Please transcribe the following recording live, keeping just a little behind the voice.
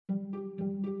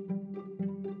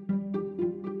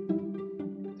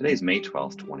Today is May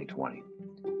 12th, 2020.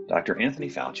 Dr. Anthony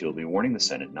Fauci will be warning the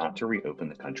Senate not to reopen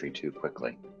the country too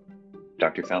quickly.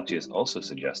 Dr. Fauci is also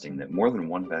suggesting that more than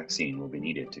one vaccine will be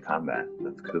needed to combat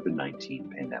the COVID-19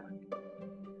 pandemic.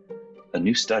 A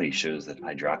new study shows that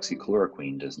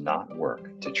hydroxychloroquine does not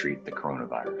work to treat the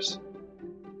coronavirus.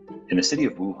 In the city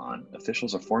of Wuhan,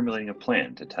 officials are formulating a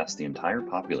plan to test the entire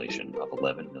population of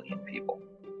 11 million people.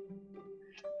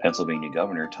 Pennsylvania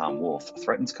Governor Tom Wolf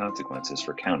threatens consequences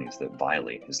for counties that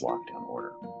violate his lockdown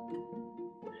order.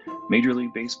 Major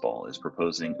League Baseball is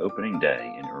proposing opening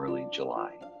day in early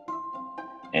July.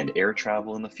 And air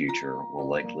travel in the future will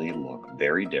likely look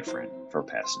very different for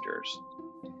passengers.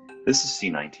 This is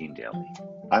C19 Daily.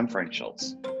 I'm Frank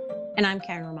Schultz. And I'm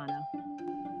Karen Romano.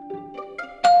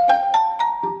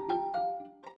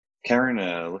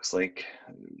 Karen, looks like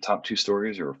top two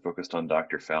stories are focused on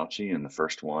Dr. Fauci. And the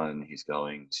first one, he's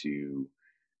going to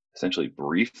essentially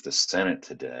brief the Senate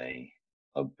today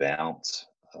about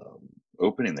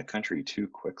opening the country too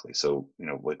quickly. So,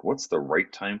 what's the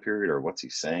right time period, or what's he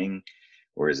saying?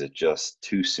 Or is it just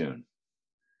too soon?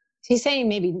 He's saying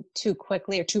maybe too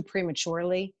quickly or too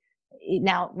prematurely.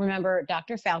 Now, remember,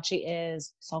 Dr. Fauci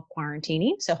is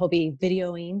self-quarantining, so he'll be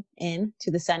videoing in to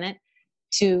the Senate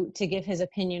to give his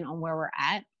opinion on where we're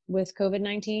at with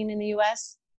COVID-19 in the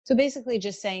U.S. So basically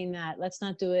just saying that let's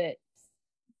not do it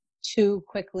too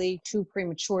quickly, too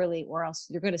prematurely, or else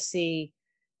you're going to see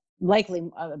likely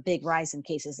a big rise in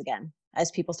cases again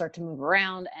as people start to move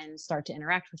around and start to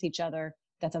interact with each other,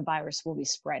 that the virus will be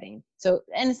spreading. So,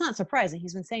 and it's not surprising.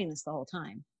 He's been saying this the whole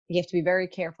time. You have to be very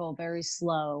careful, very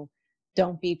slow.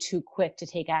 Don't be too quick to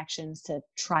take actions to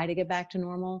try to get back to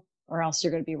normal, or else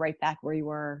you're going to be right back where you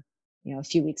were, a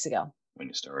few weeks ago. When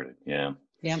you started, yeah.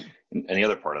 Yeah. And the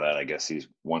other part of that, I guess he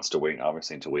wants to wait,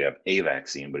 obviously, until we have a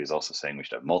vaccine, but he's also saying we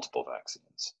should have multiple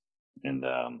vaccines. And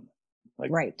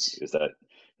right. Is that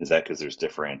because there's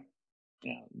different,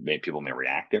 people may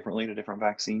react differently to different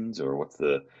vaccines, or what's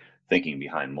the thinking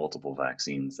behind multiple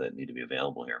vaccines that need to be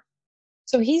available here?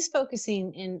 So he's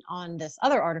focusing in on this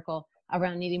other article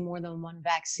around needing more than one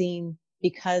vaccine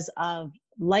because of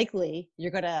likely you're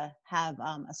going to have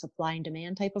a supply and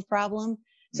demand type of problem.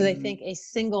 So they think a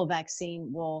single vaccine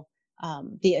will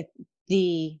the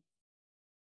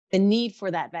need for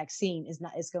that vaccine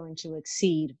is going to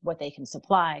exceed what they can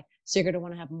supply. So you're going to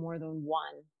want to have more than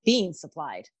one being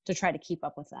supplied to try to keep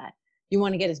up with that. You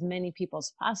want to get as many people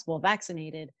as possible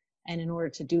vaccinated, and in order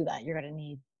to do that, you're going to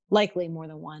need likely more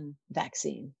than one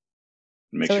vaccine.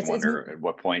 It makes you wonder at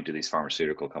what point do these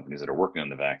pharmaceutical companies that are working on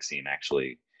the vaccine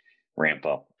actually ramp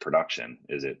up production?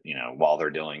 Is it, while they're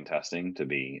doing testing to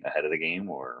be ahead of the game,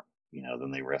 or,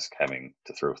 then they risk having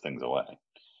to throw things away?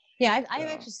 Yeah, I've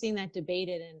actually seen that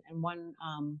debated, and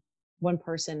one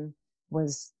person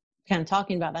was kind of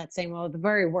talking about that, saying, well, at the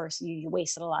very worst, you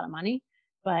wasted a lot of money,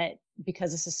 but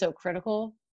because this is so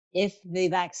critical, if the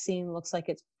vaccine looks like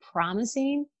it's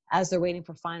promising as they're waiting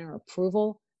for final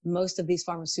approval, most of these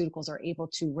pharmaceuticals are able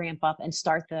to ramp up and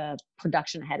start the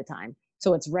production ahead of time.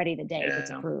 So it's ready the day if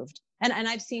it's approved. And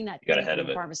I've seen that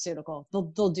in pharmaceutical.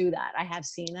 They'll do that. I have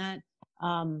seen that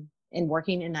in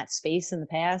working in that space in the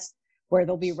past, where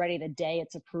they'll be ready the day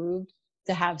it's approved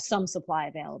to have some supply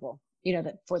available,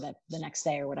 that for the next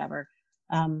day or whatever.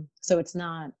 So it's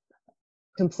not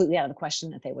completely out of the question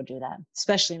that they would do that,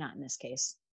 especially not in this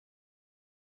case.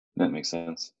 That makes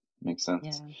sense.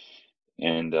 Yeah.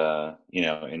 And,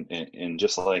 and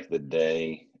just like the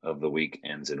day of the week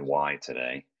ends in Y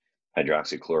today,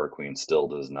 hydroxychloroquine still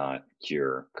does not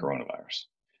cure coronavirus.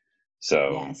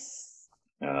 So yes.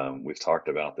 We've talked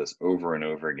about this over and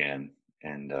over again,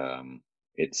 and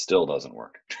it still doesn't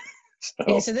work.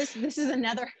 So this is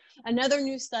another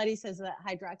new study says that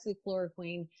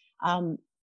hydroxychloroquine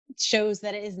shows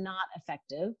that it is not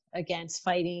effective against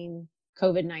fighting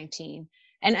COVID-19.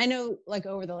 And I know, like,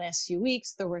 over the last few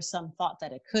weeks, there was some thought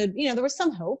that it could, there was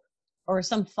some hope or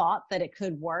some thought that it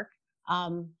could work.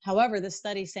 However, the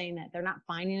study is saying that they're not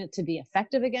finding it to be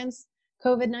effective against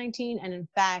COVID-19. And in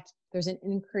fact, there's an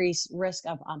increased risk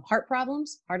of heart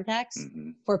problems, heart attacks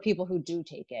for people who do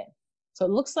take it. So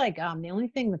it looks like the only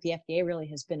thing that the FDA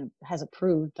really has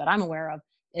approved that I'm aware of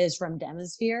is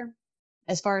remdesivir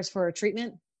as far as for a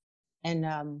treatment.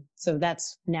 And so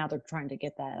that's now they're trying to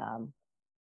get that,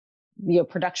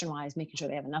 production wise, making sure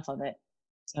they have enough of it.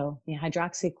 So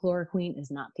hydroxychloroquine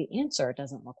is not the answer. It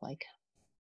doesn't look like.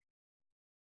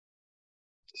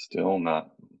 Still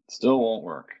won't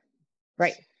work.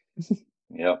 Right.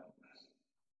 Yep.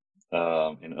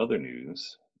 In other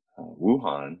news,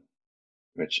 Wuhan,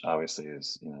 which obviously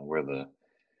is, where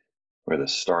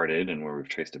this started and where we've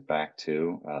traced it back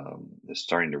to, is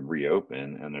starting to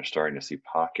reopen, and they're starting to see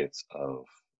pockets of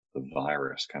the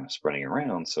virus kind of spreading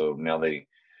around. So now they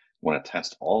want to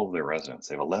test all of their residents.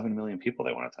 They have 11 million people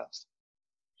they want to test.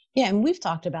 Yeah, and we've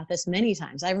talked about this many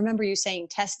times. I remember you saying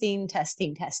testing,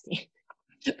 testing, testing,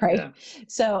 right? Yeah.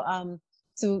 So,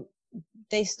 so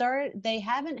they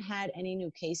haven't had any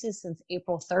new cases since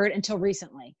April 3rd until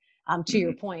recently. To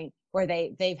your point, where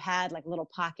they've had like little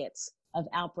pockets of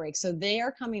outbreaks. So they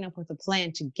are coming up with a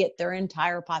plan to get their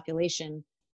entire population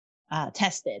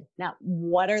tested. Now,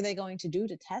 what are they going to do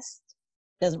to test?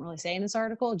 Doesn't really say in this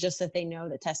article, just that they know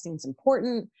that testing is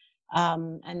important.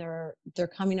 And they're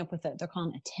coming up with they're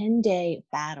calling a 10-day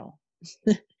battle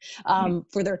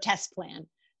for their test plan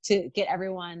to get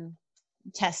everyone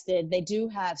tested. They do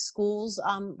have schools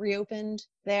reopened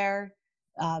there.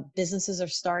 Businesses are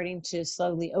starting to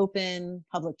slowly open.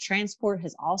 Public transport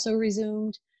has also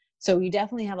resumed. So you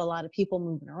definitely have a lot of people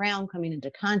moving around, coming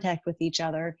into contact with each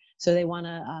other. So they want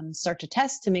to start to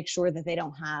test to make sure that they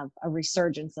don't have a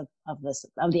resurgence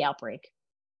of the outbreak.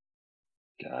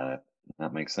 Got it.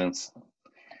 That makes sense.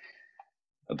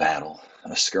 A battle,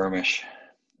 a skirmish.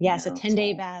 Yes, a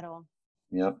 10-day battle.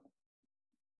 Yep.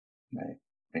 Right.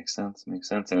 Makes sense. Makes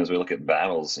sense. And as we look at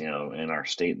battles, in our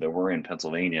state that we're in,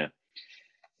 Pennsylvania,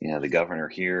 the governor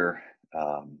here,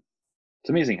 it's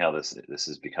amazing how this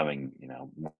is becoming,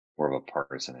 more of a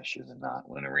partisan issue than not,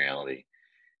 when in reality,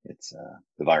 it's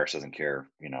the virus doesn't care,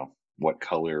 what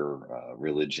color,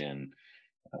 religion,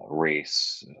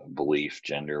 race, belief,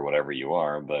 gender, whatever you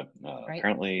are. But Right.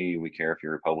 apparently we care if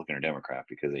you're Republican or Democrat,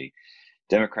 because a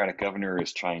Democratic governor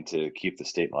is trying to keep the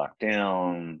state locked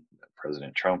down.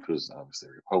 President Trump, who's obviously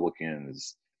a Republican,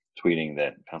 is tweeting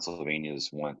that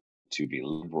Pennsylvanians want to be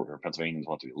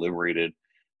liberated.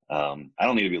 I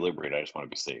don't need to be liberated. I just want to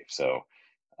be safe. So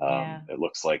it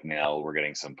looks like now we're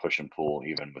getting some push and pull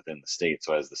even within the state.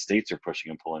 So as the states are pushing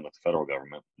and pulling with the federal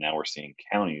government, now we're seeing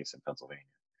counties in Pennsylvania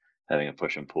having a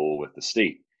push and pull with the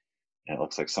state. And it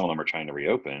looks like some of them are trying to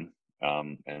reopen.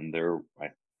 And they're, I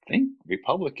think,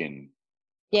 Republican.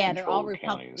 Yeah, they're all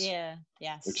Republican. Yeah,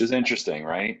 yes. Which is interesting,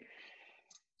 right?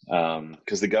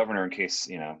 Because the governor, in case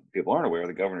people aren't aware,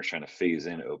 the governor's trying to phase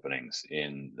in openings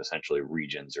in essentially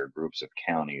regions or groups of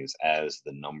counties as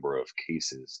the number of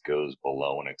cases goes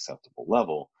below an acceptable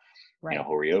level. Right.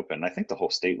 He'll reopen. I think the whole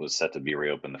state was set to be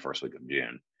reopened the first week of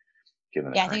June.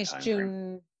 Given the I think it's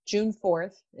June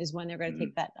 4th is when they're going to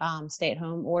take that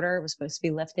stay-at-home order. It was supposed to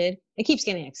be lifted. It keeps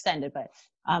getting extended, but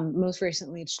most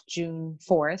recently it's June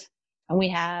 4th, and we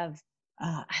have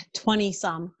 20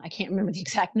 some, I can't remember the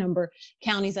exact number,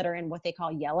 counties that are in what they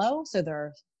call yellow. So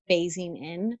they're phasing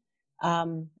in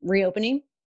reopening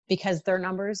because their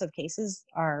numbers of cases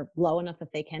are low enough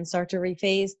that they can start to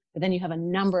rephase. But then you have a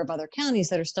number of other counties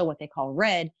that are still what they call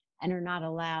red and are not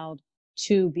allowed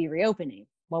to be reopening.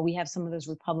 Well, we have some of those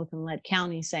Republican-led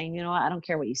counties saying, you know what, I don't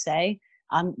care what you say,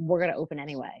 we're going to open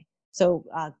anyway. So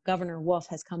Governor Wolf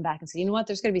has come back and said, you know what,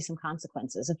 there's going to be some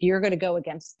consequences. If you're going to go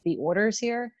against the orders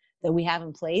here that we have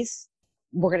in place,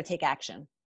 we're going to take action.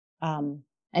 And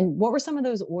what were some of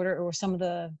those some of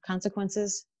the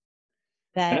consequences?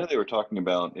 I know they were talking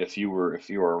about if you were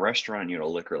a restaurant and you had a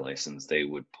liquor license, they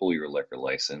would pull your liquor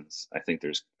license. I think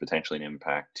there's potentially an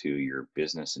impact to your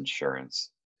business insurance,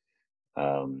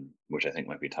 which I think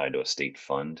might be tied to a state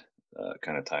fund,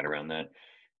 kind of tied around that.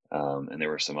 And there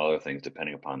were some other things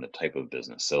depending upon the type of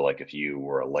business. So, like if you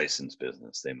were a licensed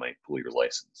business, they might pull your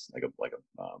license, like a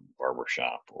barber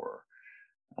shop, or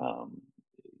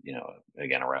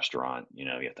again, a restaurant. You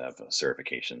have to have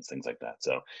certifications, things like that.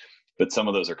 So, but some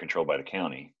of those are controlled by the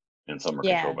county, and some are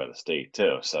controlled by the state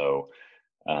too. So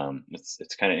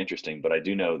it's kind of interesting. But I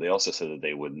do know they also said that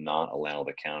they would not allow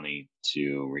the county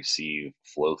to receive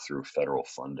flow through federal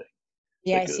funding.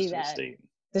 Yeah, I see that.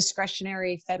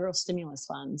 Discretionary federal stimulus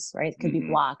funds, right? Could be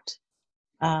blocked.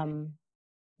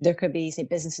 There could be, say,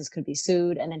 businesses could be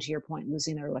sued, and then to your point,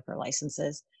 losing their liquor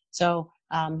licenses. So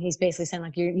he's basically saying,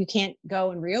 like, you can't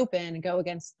go and reopen and go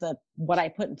against what I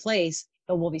put in place.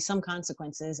 There will be some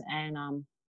consequences, and we'll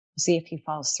see if he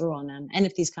follows through on them, and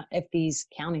if these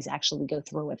counties actually go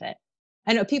through with it.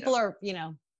 I know people are,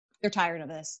 they're tired of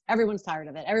this. Everyone's tired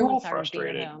of it. Everyone's tired of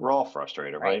being at home. We're all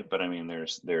frustrated, right? But I mean,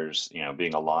 there's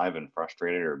being alive and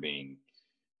frustrated, or being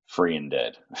free and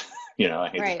dead. I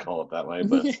hate to call it that way,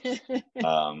 but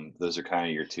those are kind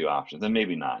of your two options. And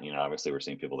maybe not. Obviously, we're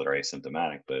seeing people that are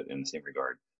asymptomatic, but in the same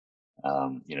regard,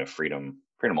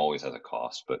 freedom always has a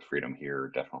cost, but freedom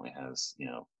here definitely has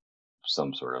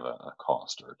some sort of a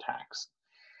cost or a tax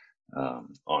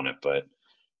on it. But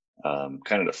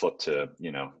kind of to flip to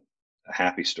a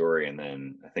happy story, and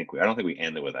then I don't think we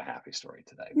ended with a happy story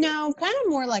today. No, kind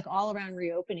of more like all around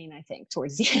reopening, I think,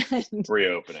 towards the end.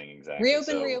 Reopening, exactly.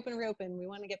 Reopen. We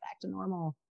want to get back to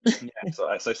normal. Yeah, so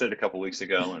as I said a couple weeks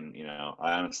ago, and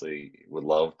I honestly would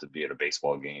love to be at a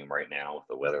baseball game right now with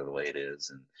the weather the way it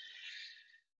is, and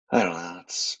I don't know,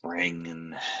 it's spring,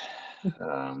 and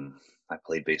I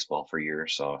played baseball for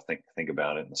years, so I think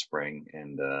about it in the spring,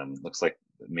 and looks like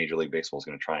Major League Baseball is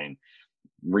going to try and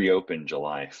reopen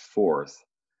July 4th,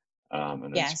 and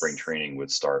then spring Yes. training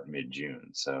would start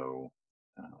mid-June. So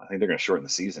I think they're going to shorten the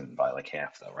season by like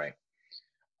half, though, right?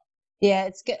 Yeah,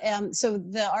 it's good. So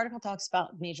the article talks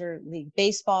about Major League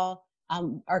Baseball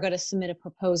are going to submit a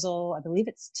proposal. I believe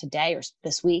it's today or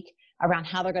this week around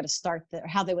how they're going to start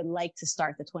how they would like to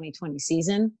start the 2020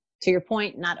 season. To your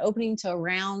point, not opening to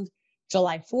around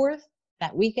July 4th,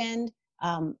 that weekend.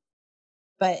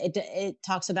 But it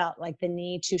talks about like the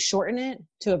need to shorten it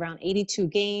to around 82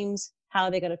 games. How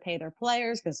are they going to pay their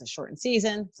players? Because it's a shortened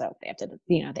season. So they have to,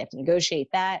 they have to negotiate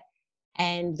that.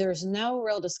 And there's no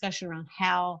real discussion around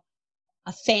how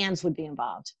fans would be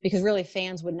involved, because really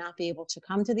fans would not be able to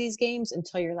come to these games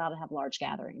until you're allowed to have large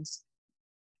gatherings.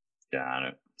 Got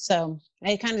it. So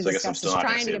it kind of So I guess I'm still discusses not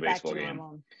going to trying to see a get back baseball to game.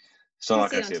 normal. Still You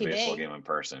can not see it going to on see a baseball TV. game in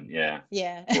person. Yeah.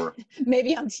 Yeah. Or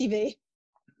Maybe on TV.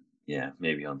 yeah,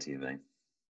 maybe on TV.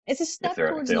 It's a If step they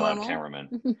towards allow normal.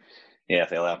 cameramen. Yeah, if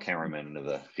they allow cameramen into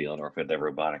the field, or if they're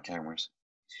robotic cameras.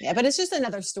 Yeah, but it's just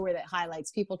another story that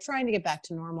highlights people trying to get back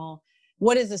to normal.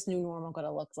 What is this new normal going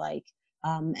to look like?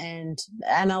 And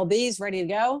MLB is ready to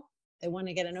go. They want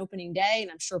to get an opening day, and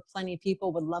I'm sure plenty of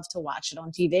people would love to watch it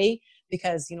on TV,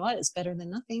 because you know what? It's better than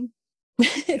nothing.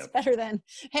 It's better than,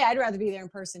 hey, I'd rather be there in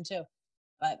person too.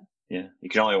 But yeah, you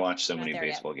can only watch so not many there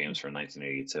yet. baseball games from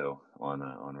 1982 on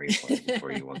replay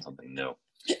before you want something new.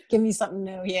 Give me something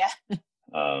new, yeah.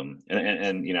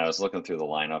 And I was looking through the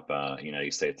lineup.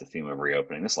 You say it's the theme of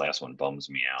reopening. This last one bums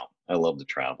me out. I love to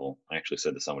travel. I actually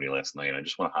said to somebody last night, I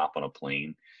just want to hop on a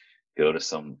plane, go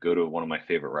to one of my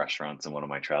favorite restaurants in one of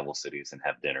my travel cities, and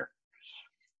have dinner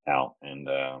out. And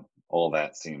all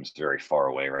that seems very far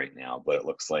away right now. But it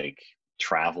looks like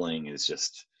traveling is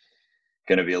just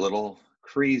going to be a little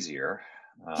crazier.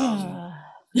 Because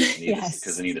they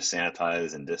Yes. need to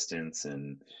sanitize and distance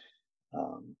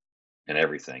um, and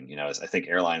everything. I think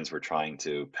airlines were trying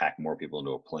to pack more people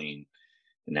into a plane,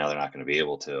 and now they're not going to be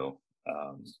able to.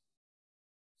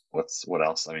 What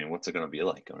else? I mean, what's it going to be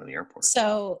like going to the airport?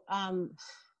 So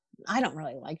I don't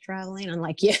really like traveling,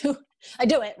 unlike you. I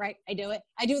do it, right? I do it.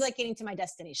 I do like getting to my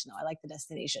destination, though. I like the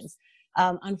destinations.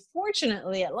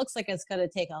 Unfortunately, it looks like it's going to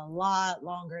take a lot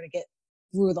longer to get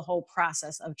through the whole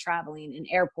process of traveling in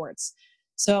airports.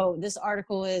 So this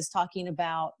article is talking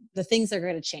about the things that are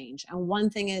going to change. And one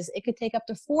thing is it could take up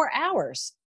to 4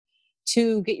 hours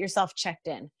to get yourself checked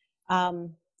in.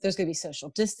 There's going to be social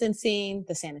distancing,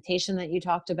 the sanitation that you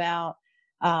talked about,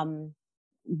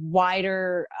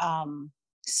 wider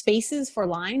spaces for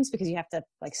lines, because you have to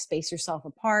like space yourself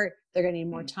apart. They're going to need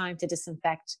more time to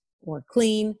disinfect or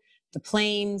clean the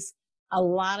planes. A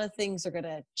lot of things are going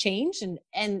to change, and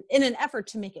in an effort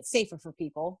to make it safer for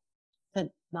people to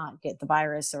not get the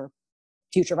virus or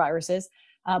future viruses,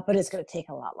 but it's going to take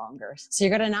a lot longer. So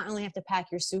you're going to not only have to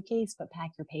pack your suitcase, but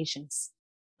pack your patience.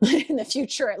 In the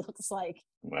future, it looks like.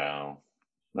 Wow,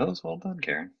 that was well done,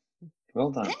 Karen.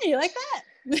 Well done. Hey, you like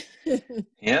that?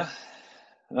 Yeah.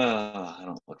 I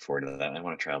don't look forward to that. I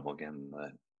want to travel again,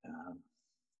 but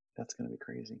that's going to be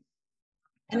crazy.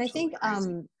 And absolutely I think,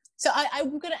 crazy. So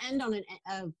I'm going to end on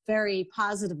a very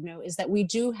positive note, is that we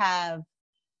do have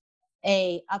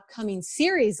a upcoming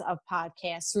series of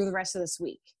podcasts through the rest of this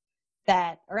week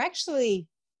that are actually,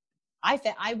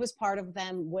 I was part of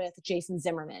them with Jason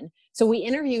Zimmerman. So we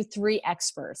interviewed 3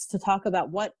 experts to talk about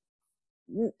what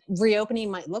reopening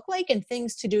might look like and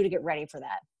things to do to get ready for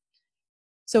that.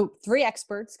 So 3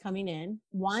 experts coming in.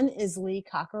 One is Lee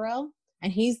Cockerell,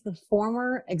 and he's the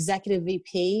former executive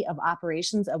VP of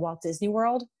operations at Walt Disney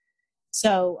World.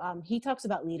 So he talks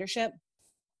about leadership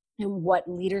and what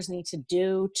leaders need to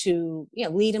do to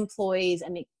lead employees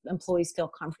and make employees feel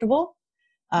comfortable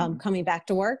coming back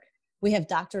to work. We have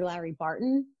Dr. Larry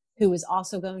Barton, who is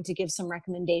also going to give some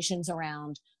recommendations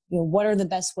around what are the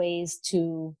best ways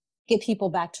to get people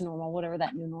back to normal, whatever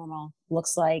that new normal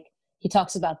looks like. He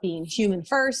talks about being human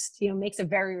first, makes it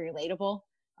very relatable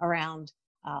around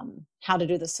how to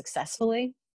do this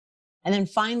successfully. And then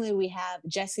finally, we have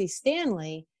Jesse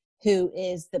Stanley, who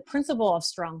is the principal of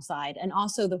StrongSide and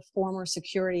also the former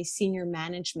security senior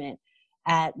management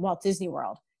at Walt Disney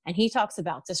World. And he talks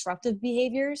about disruptive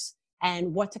behaviors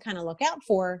and what to kind of look out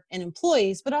for in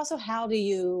employees, but also how do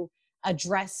you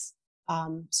address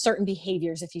certain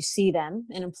behaviors if you see them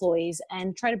in employees,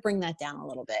 and try to bring that down a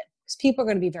little bit. Because people are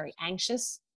going to be very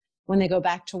anxious when they go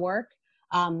back to work.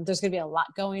 There's going to be a lot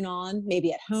going on,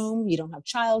 maybe at home. You don't have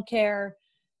childcare.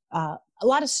 a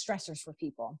lot of stressors for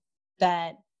people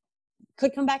that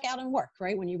could come back out and work,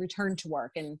 right? When you return to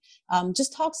work, and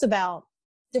just talks about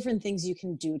different things you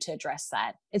can do to address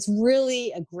that. It's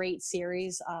really a great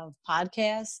series of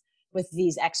podcasts with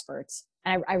these experts.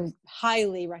 And I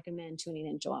highly recommend tuning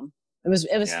into them. It was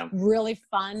Yeah. really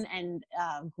fun and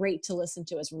great to listen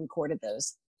to as we recorded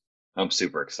those. I'm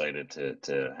super excited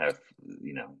to have,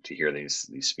 to hear these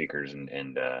speakers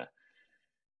and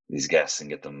these guests and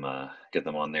get them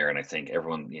on there. And I think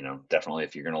everyone, definitely,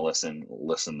 if you're going to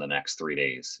listen the next 3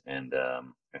 days. And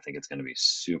I think it's going to be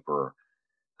super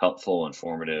helpful,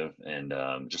 informative, and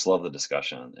just love the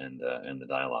discussion and the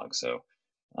dialogue. So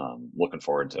looking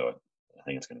forward to it. I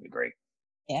think it's going to be great.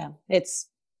 Yeah, it's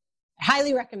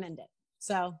highly recommend it.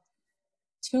 So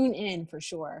tune in for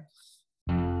sure.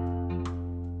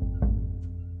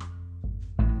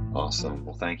 Awesome.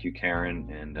 Well, thank you, Karen.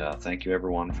 And thank you,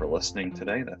 everyone, for listening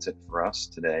today. That's it for us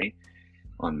today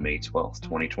on May 12th,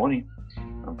 2020.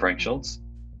 I'm Frank Schultz.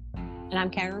 And I'm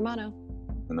Karen Romano.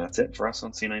 And that's it for us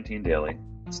on C19 Daily.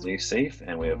 Stay safe,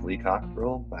 and we have Lee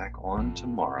Cockrell back on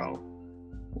tomorrow.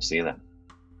 We'll see you then.